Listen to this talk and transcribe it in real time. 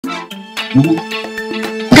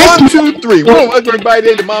One, two, three. Welcome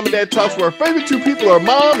everybody to Mom and Dad Talks, where our favorite two people are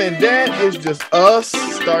Mom and Dad. It's just us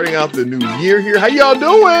starting out the new year here. How y'all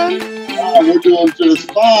doing? We're doing just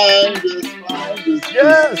fine.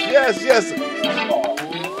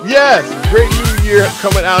 Yes. Great new year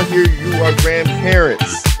coming out here. You are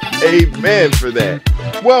grandparents. Amen for that.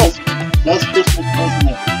 Well, that's Christmas,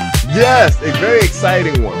 wasn't it? Yes, a very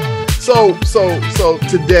exciting one. So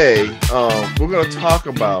today, we're going to talk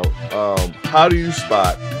about how do you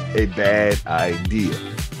spot a bad idea.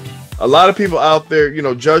 A lot of people out there,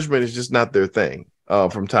 judgment is just not their thing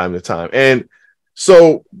from time to time. And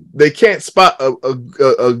so they can't spot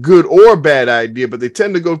a good or bad idea, but they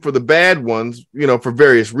tend to go for the bad ones, for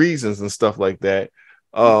various reasons and stuff like that.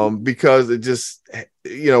 Because it just,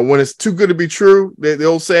 when it's too good to be true, the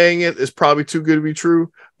old saying it's probably too good to be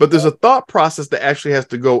true. But there's a thought process that actually has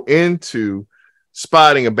to go into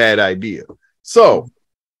spotting a bad idea. So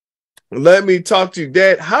let me talk to you,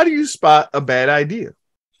 Dad. How do you spot a bad idea?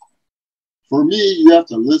 For me, you have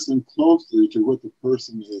to listen closely to what the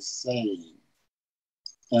person is saying.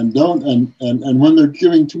 And when they're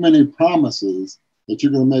giving too many promises that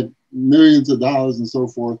you're going to make millions of dollars and so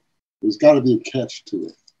forth, there's got to be a catch to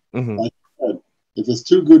it. Mm-hmm. Like I said, if it's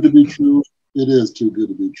too good to be true, it is too good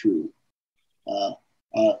to be true.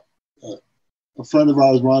 A friend of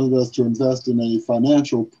ours wanted us to invest in a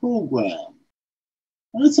financial program.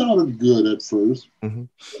 And it sounded good at first. Mm-hmm.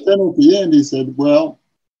 But then at the end, he said, well,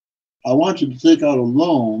 I want you to take out a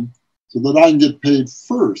loan so that I can get paid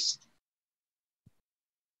first.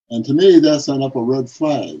 And to me, that sent up a red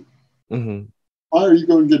flag. Mm-hmm. Why are you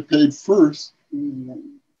going to get paid first?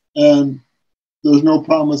 And there's no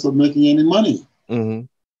promise of making any money. Mm-hmm.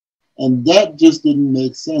 And that just didn't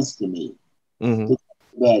make sense to me. Mm-hmm. It's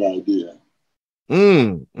a bad idea.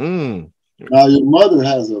 Mm-hmm. Now, your mother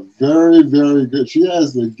has a very, very good, she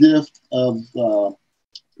has the gift of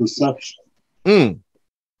perception. Mm.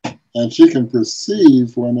 And she can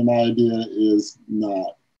perceive when an idea is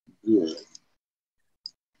not good.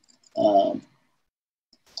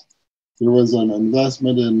 There was an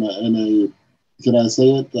investment in a, can I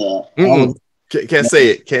say it?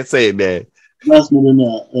 Can't say it, Dad. Investment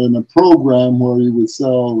in a program where you would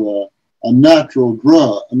sell a natural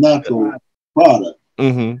product.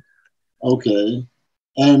 Mm-hmm. Okay.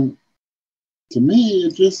 And to me,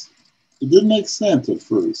 it didn't make sense at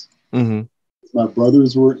first. Mm-hmm. My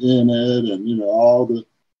brothers were in it, and all the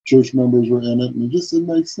church members were in it, and it just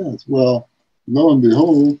didn't make sense. Well, lo and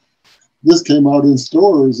behold, this came out in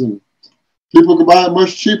stores, and people could buy it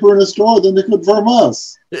much cheaper in a store than they could from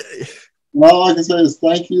us. And all I can say is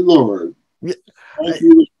thank you, Lord. Thank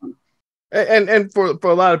you, Lord. And for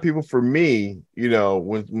a lot of people, for me,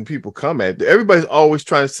 when people come at it, everybody's always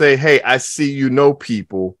trying to say, hey, I see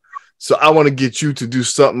people, so I want to get you to do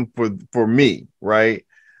something for me, right?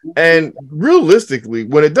 And realistically,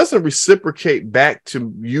 when it doesn't reciprocate back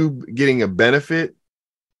to you getting a benefit,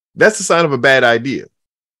 that's a sign of a bad idea.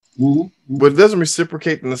 Mm-hmm. But it doesn't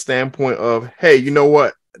reciprocate in the standpoint of, hey, you know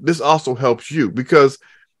what? This also helps you because,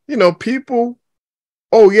 people,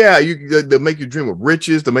 oh yeah, they make you dream of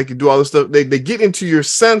riches, they make you do all this stuff. They get into your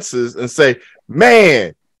senses and say,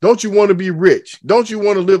 man, don't you want to be rich? Don't you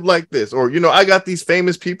want to live like this? Or, I got these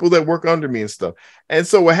famous people that work under me and stuff. And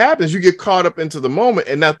so what happens, you get caught up into the moment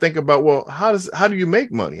and not think about, well, how do you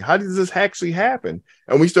make money? How does this actually happen?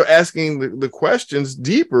 And we start asking the questions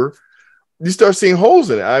deeper. You start seeing holes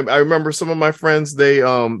in it. I remember some of my friends, they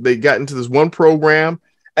got into this one program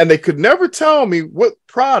and they could never tell me what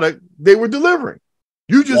product they were delivering.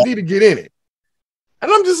 You just need to get in it.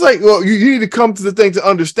 And I'm just like, well, you need to come to the thing to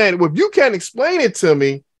understand it. Well, if you can't explain it to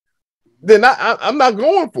me, then I'm not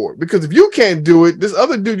going for it. Because if you can't do it, this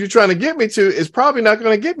other dude you're trying to get me to is probably not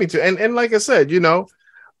going to get me to. And like I said, a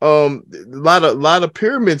lot of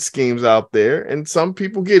pyramid schemes out there, and some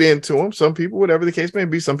people get into them. Some people, whatever the case may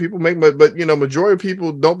be, some people make, but majority of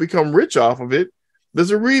people don't become rich off of it.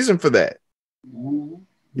 There's a reason for that.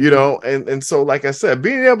 And so, like I said,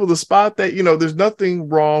 being able to spot that, there's nothing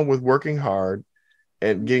wrong with working hard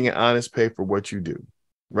and getting an honest pay for what you do,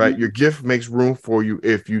 right? Your gift makes room for you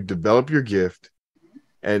if you develop your gift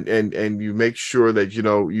and you make sure that,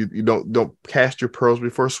 you don't cast your pearls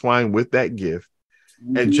before swine with that gift.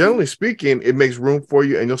 And generally speaking, it makes room for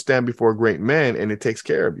you and you'll stand before a great man and it takes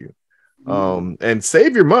care of you. And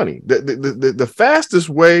save your money. The fastest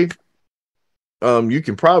way you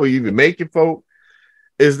can probably even make it, folk,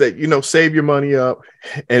 is that, save your money up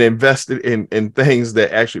and invest it in things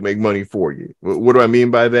that actually make money for you. What do I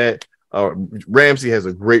mean by that? Ramsey has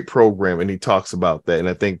a great program and he talks about that. And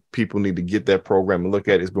I think people need to get that program and look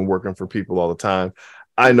at it. It's been working for people all the time.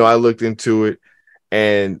 I know I looked into it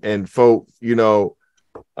and folk, you know,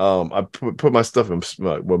 I put my stuff in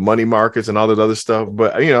with money markets and all that other stuff.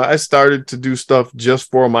 But, you know, I started to do stuff just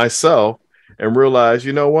for myself and realized,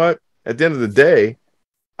 you know what, at the end of the day,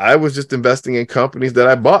 I was just investing in companies that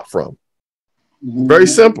I bought from. Very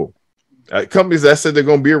simple. Companies that said they're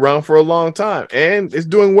going to be around for a long time, and it's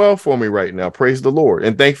doing well for me right now. Praise the Lord.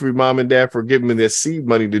 And thankfully, Mom and Dad, for giving me their seed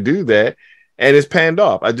money to do that. And it's panned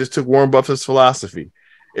off. I just took Warren Buffett's philosophy.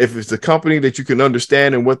 If it's a company that you can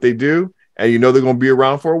understand and what they do, and you know they're going to be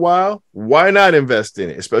around for a while, why not invest in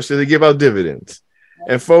it, especially if they give out dividends?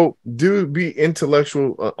 And folk, do be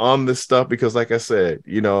intellectual on this stuff, because like I said,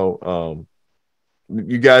 you know,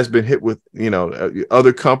 you guys been hit with, you know,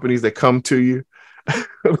 other companies that come to you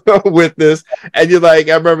with this, and you're like,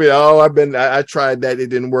 I remember, I tried that, it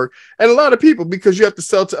didn't work. And a lot of people, because you have to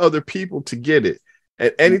sell to other people to get it.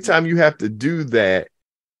 And anytime you have to do that,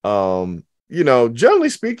 you know, generally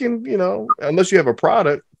speaking, you know, unless you have a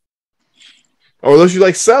product or unless you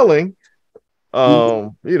like selling,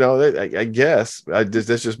 you know, I guess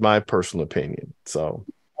that's just my personal opinion. So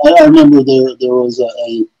I remember there was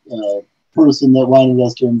a person that wanted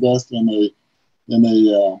us to invest in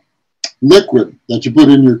a liquid that you put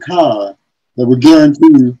in your car that would guarantee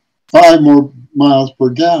you 5 more miles per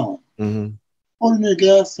gallon. Put in your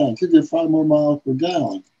gas tank, you get 5 more miles per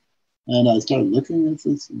gallon. And I started looking at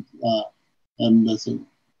this, and I said,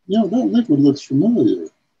 you know, that liquid looks familiar.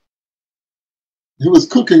 It was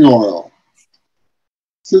cooking oil.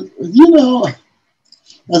 So, you know,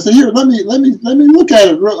 I said, here, let me look at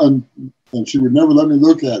it. And she would never let me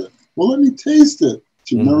look at it. Well, let me taste it.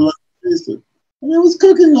 She would never let me taste it. And it was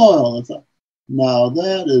cooking oil. I thought, now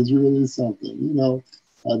that is really something. You know,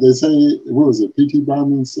 they say, what was it? P.T.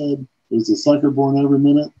 Barnum said, there's a sucker born every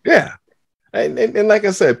minute. Yeah. And like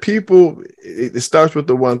I said, people, it starts with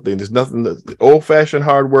the one thing. There's nothing, the old-fashioned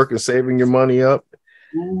hard work and saving your money up.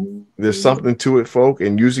 There's something to it, folk,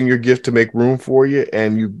 and using your gift to make room for you,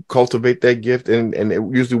 and you cultivate that gift, and it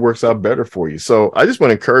usually works out better for you. So I just want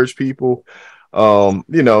to encourage people,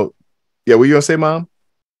 you know, yeah, what you gonna say, Mom?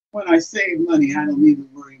 When I save money, I don't even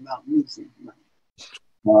worry about losing money.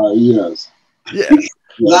 Yes. Yeah. Because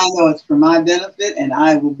I know it's for my benefit, and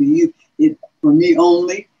I will be it for me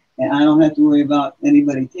only, and I don't have to worry about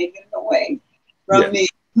anybody taking it away from me,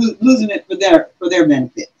 losing it for their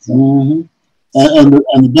benefit. So. And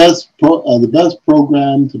the best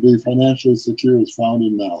program to be financially secure is found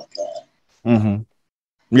in Malachi.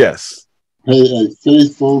 Yes. Pay a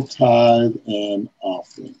faithful tithe and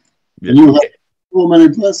offering. Yeah. You have so many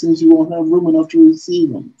blessings, you won't have room enough to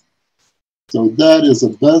receive them. So that is the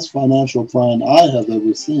best financial plan I have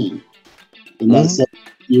ever seen in my 7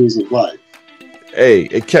 years of life. Hey,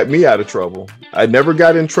 it kept me out of trouble. I never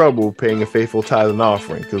got in trouble paying a faithful tithe and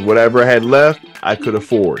offering, because whatever I had left, I could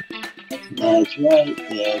afford. That's right.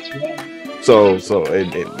 That's right. So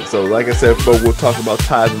like I said, folks, we'll talk about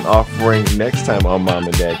tithe and offering next time on Mom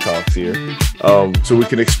and Dad Talks here. So we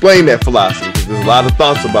can explain that philosophy, because there's a lot of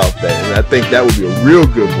thoughts about that. And I think that would be a real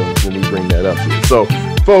good one when we bring that up here. So,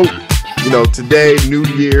 folks, you know, today, new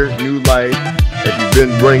year, new life. If you've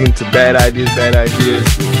been running into bad ideas,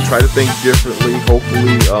 try to think differently.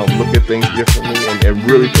 Hopefully, look at things differently and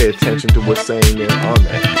really pay attention to what's saying there on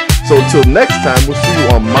that. So until next time, we'll see you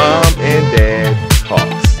on Mom and Dad